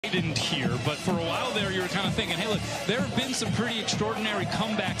Here, but for a while there, you were kind of thinking, hey, look, there have been some pretty extraordinary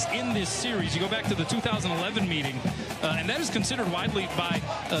comebacks in this series. You go back to the 2011 meeting, and that is considered widely by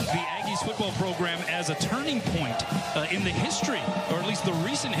the Aggies football program as a turning point in the history, or at least the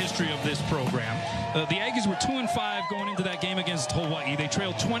recent history of this program. The Aggies were 2-5 going into that game against Hawaii. They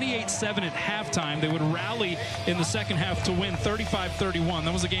trailed 28-7 at halftime. They would rally in the second half to win 35-31.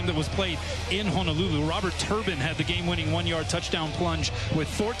 That was a game that was played in Honolulu. Robert Turbin had the game-winning 1-yard touchdown plunge with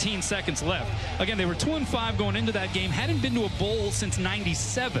 14 seconds left. Again, they were 2-5 going into that game. Hadn't been to a bowl since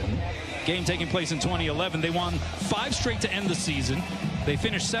 '97. Game taking place in 2011. They won 5 straight to end the season. They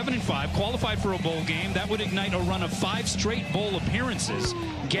finished 7-5, qualified for a bowl game. That would ignite a run of 5 straight bowl appearances.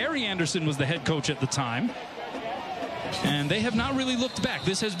 Gary Anderson was the head coach at the time. And they have not really looked back.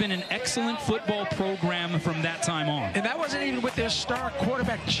 This has been an excellent football program from that time on. And that wasn't even with their star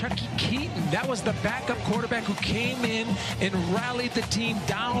quarterback, Chucky Keaton. That was the backup quarterback who came in and rallied the team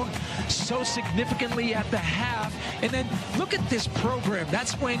down so significantly at the half. And then look at this program.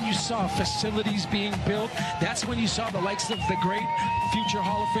 That's when you saw facilities being built. That's when you saw the likes of the great future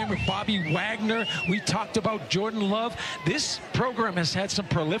Hall of Famer Bobby Wagner. We talked about Jordan Love. This program has had some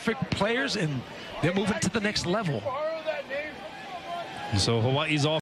prolific players, and they're moving to the next level. So Hawaii's off.